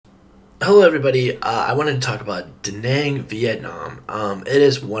Hello, everybody. I wanted to talk about Da Nang, Vietnam. It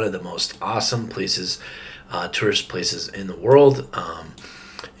is one of the most awesome places, tourist places in the world.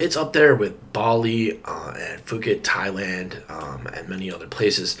 It's up there with Bali and Phuket, Thailand, and many other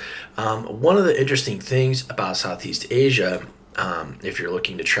places. One of the interesting things about Southeast Asia, if you're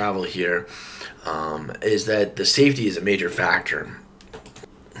looking to travel here, is that the safety is a major factor.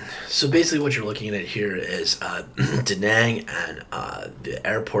 So basically, what you're looking at here is Da Nang, and the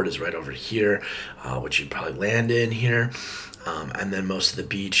airport is right over here, which you'd probably land in here, and then most of the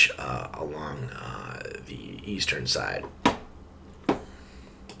beach along the eastern side.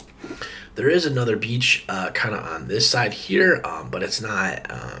 There is another beach kind of on this side here, but it's not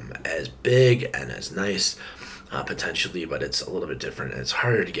as big and as nice potentially, but it's a little bit different. And it's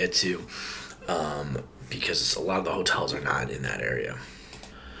harder to get to because a lot of the hotels are not in that area.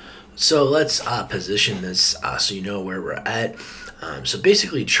 So let's position this so you know where we're at. So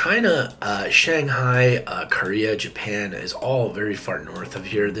basically, China, Shanghai, Korea, Japan is all very far north of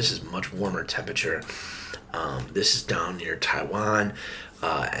here. This is much warmer temperature. This is down near Taiwan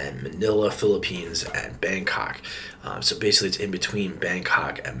and Manila, Philippines, and Bangkok. So basically, it's in between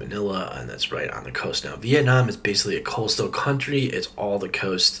Bangkok and Manila, and that's right on the coast. Now, Vietnam is basically a coastal country. It's all the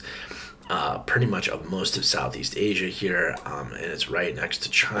coast. Pretty much of most of Southeast Asia here, and it's right next to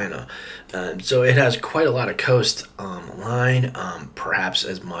China. So it has quite a lot of coast line, perhaps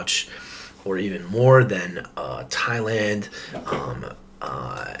as much or even more than Thailand,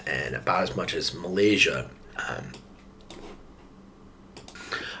 and about as much as Malaysia.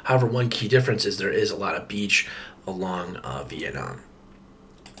 However, one key difference is there is a lot of beach along Vietnam.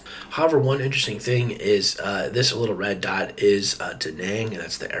 However, one interesting thing is this little red dot is Da Nang, and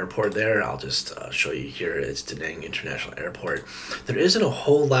that's the airport there. I'll just show you here. It's Da Nang International Airport. There isn't a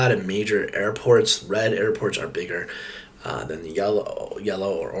whole lot of major airports. Red airports are bigger than the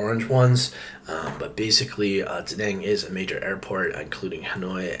yellow or orange ones, but basically Da Nang is a major airport, including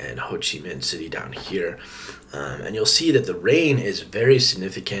Hanoi and Ho Chi Minh City down here. And you'll see that the rain is very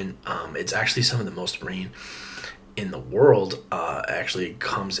significant. It's actually some of the most rain in the world actually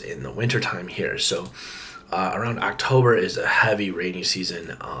comes in the wintertime here. So around October is a heavy rainy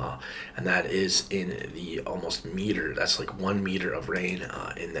season, and that is in the almost meter. That's like 1 meter of rain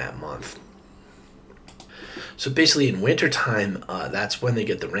in that month. So basically in wintertime, that's when they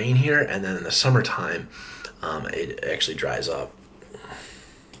get the rain here, and then in the summertime, it actually dries up.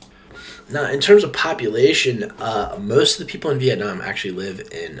 Now, in terms of population, most of the people in Vietnam actually live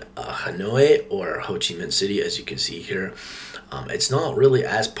in Hanoi or Ho Chi Minh City, as you can see here. It's not really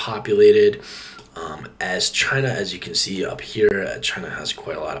as populated as China, as you can see up here. China has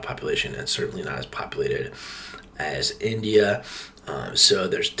quite a lot of population, and certainly not as populated as India. So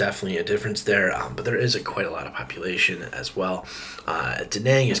there's definitely a difference there, but there is quite a lot of population as well. Da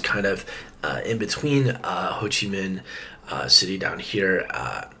Nang is kind of in between Ho Chi Minh City down here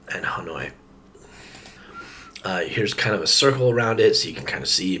and Hanoi. Here's kind of a circle around it, so you can kind of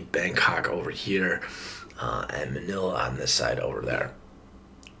see Bangkok over here and Manila on this side over there.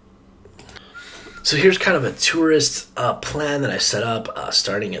 So here's kind of a tourist plan that I set up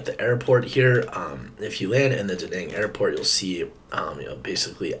starting at the airport here. If you land in the Da Nang airport, you'll see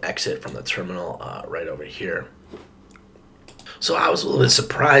basically exit from the terminal right over here. So I was a little bit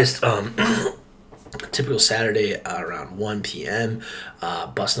surprised. Typical Saturday around 1 p.m.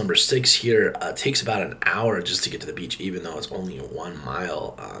 Bus number 6 here takes about an hour just to get to the beach, even though it's only 1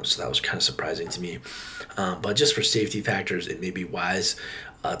 mile. So that was kind of surprising to me. But just for safety factors, it may be wise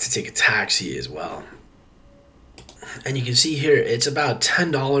to take a taxi as well. And you can see here, it's about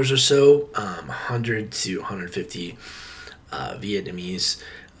 $10 or so, 100 to 150 Vietnamese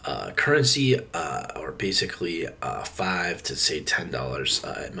currency, or basically $5 to say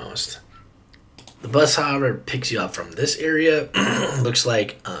 $10 at most. The bus, however, picks you up from this area. Looks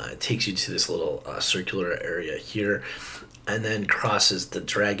like it takes you to this little circular area here, and then crosses the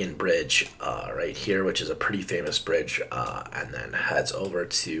Dragon Bridge right here, which is a pretty famous bridge, and then heads over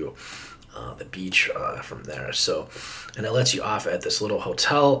to the beach from there. So, and it lets you off at this little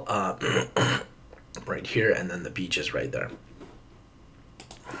hotel right here, and then the beach is right there.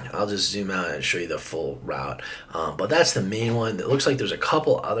 I'll just zoom out and show you the full route, but that's the main one. It looks like there's a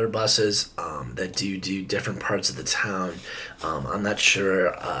couple other buses that do different parts of the town. I'm not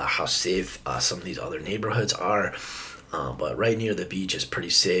sure how safe some of these other neighborhoods are, but right near the beach is pretty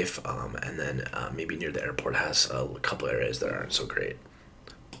safe, and then maybe near the airport has a couple areas that aren't so great.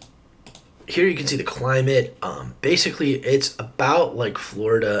 Here you can see the climate. Basically, it's about like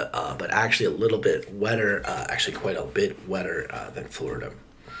Florida, but actually a little bit wetter, actually quite a bit wetter than Florida.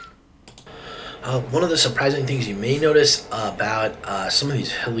 One of the surprising things you may notice about some of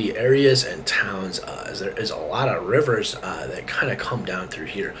these hilly areas and towns is there is a lot of rivers that kind of come down through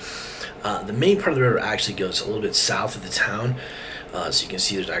here. The main part of the river actually goes a little bit south of the town. So you can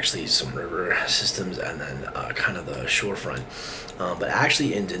see there's actually some river systems and then kind of the shorefront. But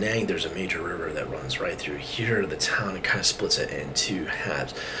actually in Da Nang, there's a major river that runs right through here. The town, it kind of splits it in two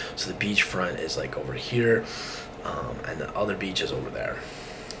halves. So the beachfront is like over here, and the other beach is over there.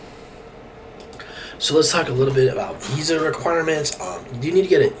 So let's talk a little bit about visa requirements. You do need to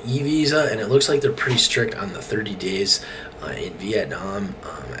get an e-visa, and it looks like they're pretty strict on the 30 days in Vietnam,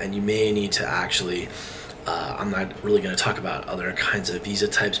 and you may need to actually, I'm not really going to talk about other kinds of visa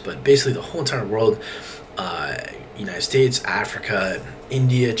types, but basically the whole entire world, United States, Africa,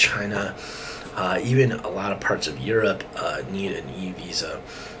 India, China, even a lot of parts of Europe need an e-visa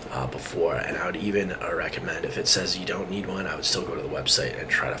before, and I would even recommend, if it says you don't need one, I would still go to the website and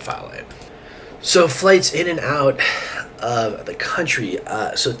try to file it. So flights in and out of the country,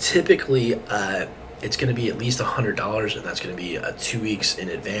 so typically it's going to be at least $100, and that's going to be 2 weeks in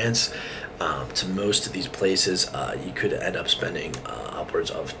advance. To most of these places, you could end up spending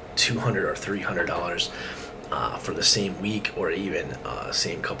upwards of $200 or $300 for the same week, or even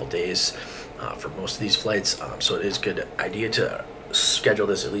same couple days for most of these flights. So it is a good idea to schedule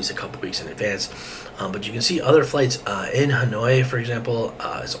this at least a couple weeks in advance. But you can see other flights in Hanoi, for example,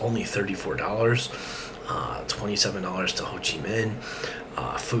 is only $34, $27 to Ho Chi Minh.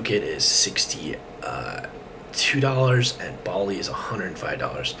 Phuket is $62, and Bali is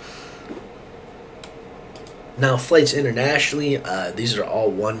 $105. Now, flights internationally, these are all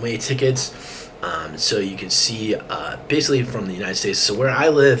one-way tickets. So you can see basically from the United States. So where I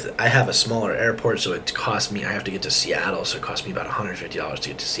live, I have a smaller airport, so it costs me, I have to get to Seattle, so it costs me about $150 to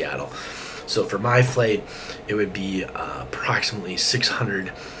get to Seattle. So for my flight, it would be approximately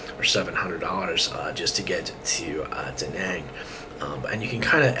 $600 or $700 just to get to Da Nang. And you can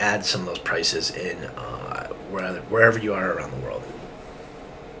kind of add some of those prices in wherever you are around the world.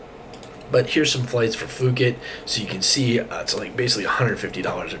 But here's some flights for Phuket, so you can see it's like basically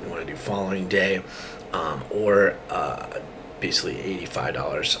 $150 if you want to do following day, or basically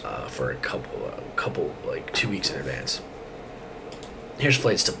 $85 for a couple like 2 weeks in advance. Here's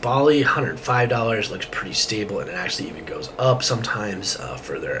flights to Bali, $105, looks pretty stable, and it actually even goes up sometimes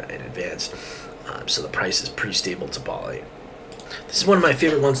further in advance. So the price is pretty stable to Bali. This is one of my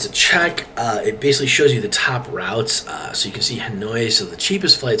favorite ones to check. It basically shows you the top routes. So you can see Hanoi. So the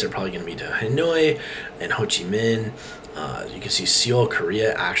cheapest flights are probably going to be to Hanoi and Ho Chi Minh. You can see Seoul,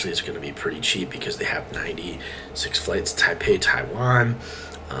 Korea. Actually, it's going to be pretty cheap because they have 96 flights. Taipei, Taiwan.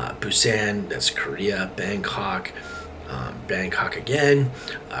 Busan, that's Korea. Bangkok. Bangkok again.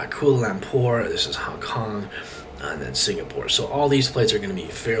 Kuala Lumpur, this is Hong Kong. And then Singapore. So all these flights are going to be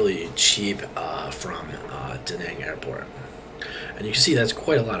fairly cheap from Da Nang Airport. And you can see that's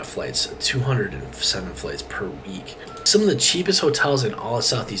quite a lot of flights, 207 flights per week. Some of the cheapest hotels in all of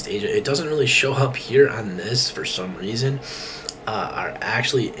Southeast Asia, it doesn't really show up here on this for some reason, are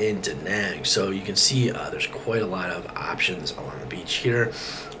actually in Da Nang. So you can see there's quite a lot of options along the beach here,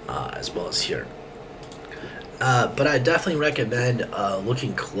 as well as here. But I definitely recommend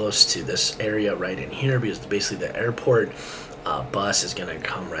looking close to this area right in here, because basically the airport bus is going to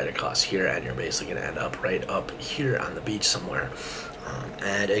come right across here, and you're basically going to end up right up here on the beach somewhere.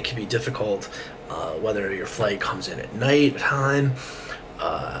 And it can be difficult whether your flight comes in at night time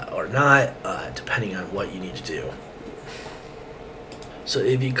or not, depending on what you need to do. So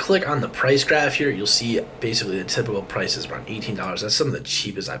if you click on the price graph here, you'll see basically the typical price is around $18. That's some of the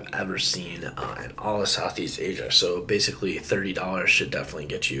cheapest I've ever seen in all of Southeast Asia. So basically $30 should definitely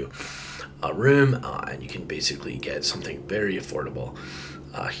get you a room, and you can basically get something very affordable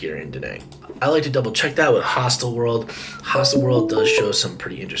here in Da Nang. I like to double check that with Hostel World. Hostel World does show some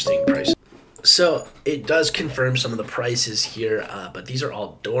pretty interesting prices. So it does confirm some of the prices here, but these are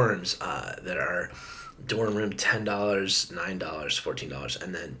all dorms that are dorm room $10, $9, $14,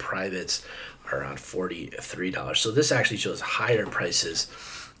 and then privates are around $43. So this actually shows higher prices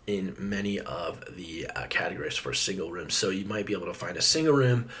in many of the categories for single rooms. So you might be able to find a single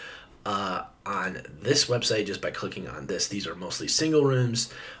room on this website just by clicking on this. These are mostly single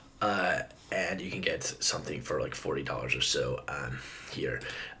rooms, and you can get something for like $40 or so here.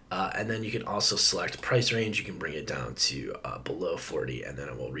 And then you can also select price range. You can bring it down to below 40, and then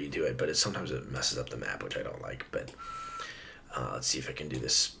it will redo it. But sometimes it messes up the map, which I don't like. But let's see if I can do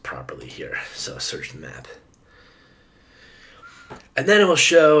this properly here. So search the map. And then it will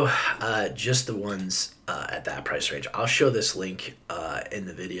show just the ones at that price range. I'll show this link in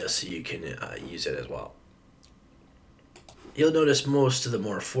the video so you can use it as well. You'll notice most of the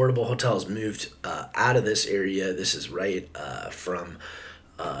more affordable hotels moved out of this area. This is right from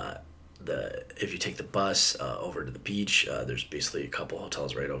if you take the bus over to the beach, there's basically a couple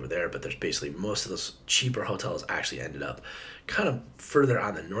hotels right over there, but there's basically most of those cheaper hotels actually ended up kind of further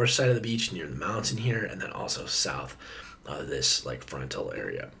on the north side of the beach near the mountain here, and then also south this like frontal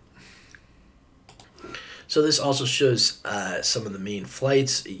area. So this also shows some of the main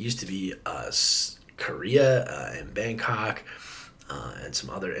flights. It used to be Korea and Bangkok, and some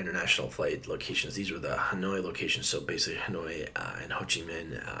other international flight locations. These were the Hanoi locations. So basically, Hanoi and Ho Chi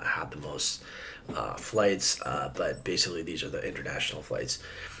Minh had the most flights, but basically these are the international flights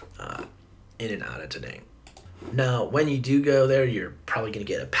in and out of Da Nang. Now, when you do go there, you're probably going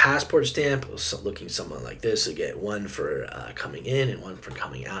to get a passport stamp, looking something like this. You'll get one for coming in and one for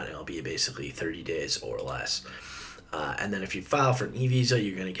coming out, and it'll be basically 30 days or less. And then if you file for an e-visa,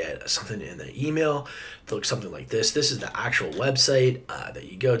 you're going to get something in the email that looks something like this. This is the actual website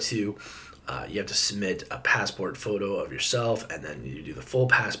that you go to. You have to submit a passport photo of yourself, and then you do the full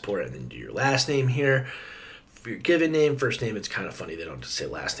passport, and then do your last name here. For your given name, first name, it's kind of funny. They don't just say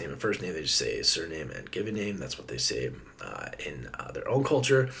last name and first name. They just say surname and given name. That's what they say in their own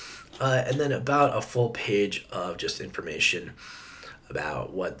culture. And then about a full page of just information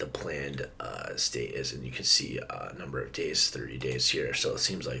about what the planned stay is. And you can see a number of days, 30 days here. So it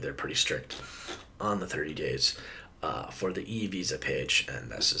seems like they're pretty strict on the 30 days. For the e-visa page,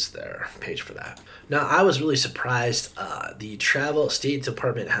 and this is their page for that. Now, I was really surprised. The State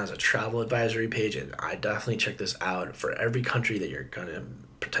Department has a travel advisory page, and I definitely check this out for every country that you're going to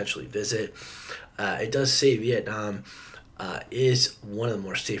potentially visit. It does say Vietnam is one of the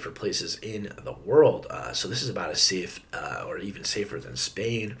more safer places in the world. So this is about as safe or even safer than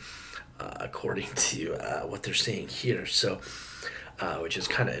Spain, according to what they're saying here. So, which is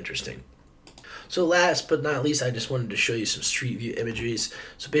kind of interesting. So last but not least, I just wanted to show you some street view imageries.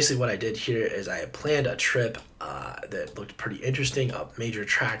 So basically what I did here is I had planned a trip that looked pretty interesting, of major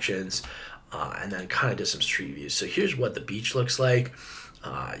attractions, and then kind of did some street views. So here's what the beach looks like.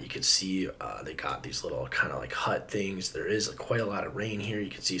 You can see they got these little kind of like hut things. There is quite a lot of rain here.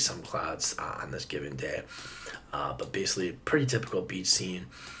 You can see some clouds on this given day. But basically pretty typical beach scene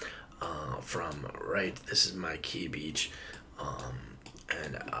from this is Mai Kea Beach.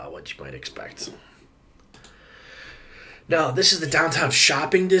 And what you might expect. Now, this is the downtown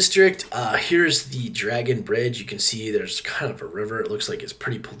shopping district. Here's the Dragon Bridge. You can see there's kind of a river. It looks like it's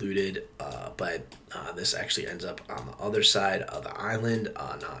pretty polluted, but this actually ends up on the other side of the island,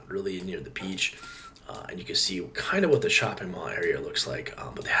 not really near the beach. And you can see kind of what the shopping mall area looks like,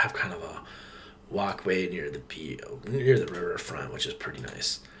 but they have kind of a walkway near the riverfront, which is pretty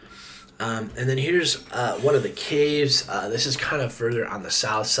nice. And then here's one of the caves. This is kind of further on the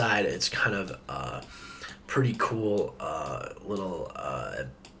south side. It's kind of pretty cool little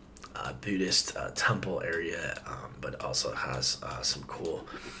Buddhist temple area, but also has some cool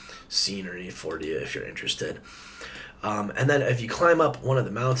scenery for you if you're interested. And then if you climb up one of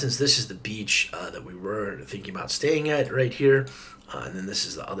the mountains, this is the beach that we were thinking about staying at right here. And then this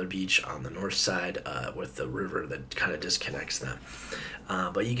is the other beach on the north side with the river that kind of disconnects them.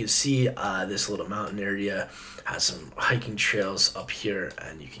 But you can see this little mountain area has some hiking trails up here,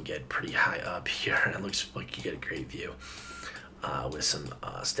 and you can get pretty high up here, and it looks like you get a great view with some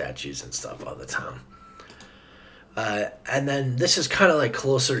statues and stuff of the town. And then this is kind of like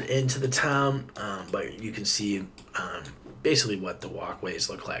closer into the town, but you can see basically what the walkways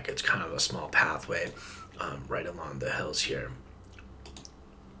look like. It's kind of a small pathway right along the hills here.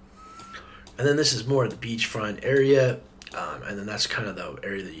 And then this is more of the beachfront area, and then that's kind of the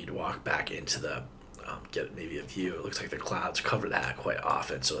area that you'd walk back into the get maybe a view. It looks like the clouds cover that quite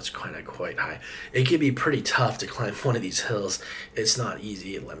often, so it's kind of quite high. It can be pretty tough to climb one of these hills. It's not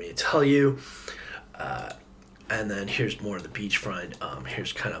easy, let me tell you. And then here's more of the beachfront.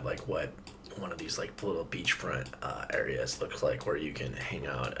 Here's kind of like what one of these like little beachfront areas looks like, where you can hang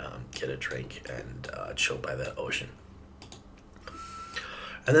out, get a drink, and chill by the ocean.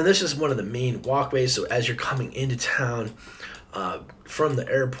 And then this is one of the main walkways. So as you're coming into town from the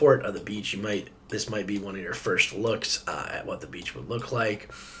airport or the beach, this might be one of your first looks at what the beach would look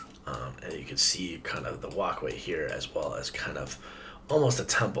like. And you can see kind of the walkway here, as well as kind of almost a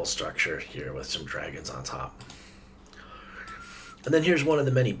temple structure here with some dragons on top. And then here's one of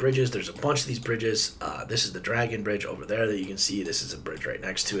the many bridges. There's a bunch of these bridges. This is the Dragon Bridge over there that you can see. This is a bridge right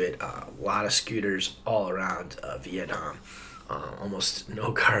next to it. A lot of scooters all around Vietnam. Almost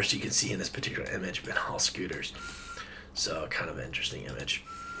no cars you can see in this particular image, but all scooters. So kind of an interesting image.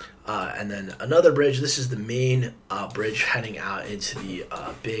 And then another bridge. This is the main bridge heading out into the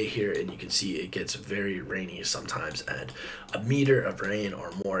bay here, and you can see it gets very rainy sometimes, and a meter of rain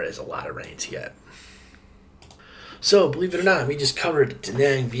or more is a lot of rain to get. So, believe it or not, we just covered Da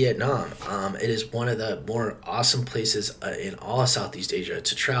Nang, Vietnam. It is one of the more awesome places in all of Southeast Asia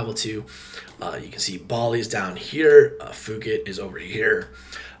to travel to. You can see Bali's down here, Phuket is over here,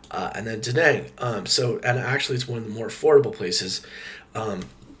 and then Da Nang. And actually, it's one of the more affordable places.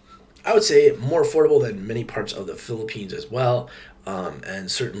 I would say more affordable than many parts of the Philippines as well,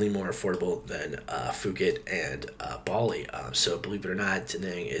 and certainly more affordable than Phuket and Bali. So, believe it or not, Da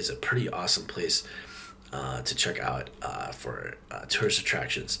Nang is a pretty awesome place to check out for tourist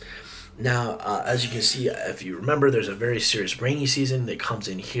attractions. Now, as you can see, if you remember, there's a very serious rainy season that comes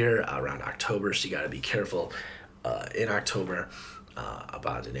in here around October, so you got to be careful in October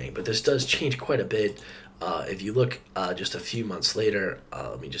about Da Nang. But this does change quite a bit. If you look just a few months later,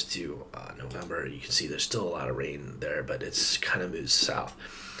 let me just do November, you can see there's still a lot of rain there, but it's kind of moves south.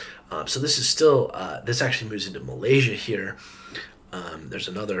 So this is still, this actually moves into Malaysia here. There's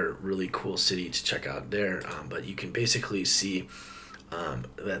another really cool city to check out there, but you can basically see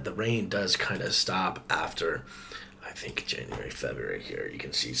that the rain does kind of stop after, I think, January, February here. You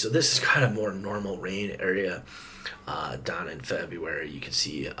can see, so this is kind of more normal rain area. Down in February, you can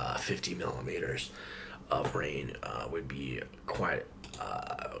see 50 millimeters of rain would be quite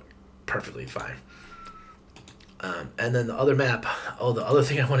perfectly fine. And then the other map, the other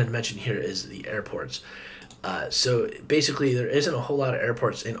thing I wanted to mention here is the airports. So basically, there isn't a whole lot of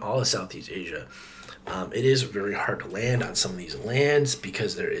airports in all of Southeast Asia. It is very hard to land on some of these lands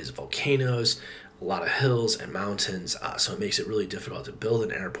because there is volcanoes, a lot of hills and mountains, so it makes it really difficult to build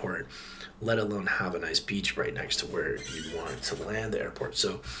an airport, let alone have a nice beach right next to where you want to land the airport.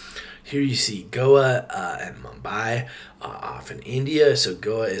 So here you see Goa and Mumbai off in India. So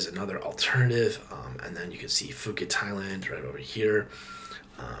Goa is another alternative, and then you can see Phuket, Thailand right over here.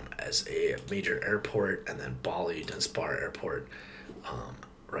 As a major airport, and then Bali Denpasar Airport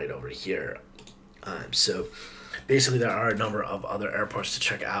right over here. So basically there are a number of other airports to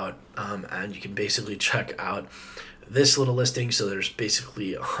check out, and you can basically check out this little listing. So there's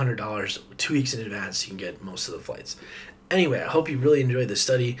basically $100 2 weeks in advance. You can get most of the flights. Anyway, I hope you really enjoyed this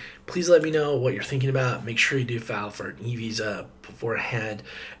study. Please let me know what you're thinking about. Make sure you do file for an e-visa beforehand,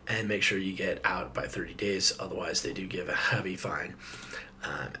 and make sure you get out by 30 days. Otherwise, they do give a heavy fine.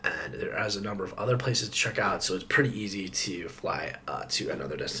 And there is a number of other places to check out, so it's pretty easy to fly to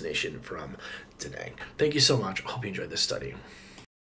another destination from Da Nang. Thank you so much. I hope you enjoyed this study.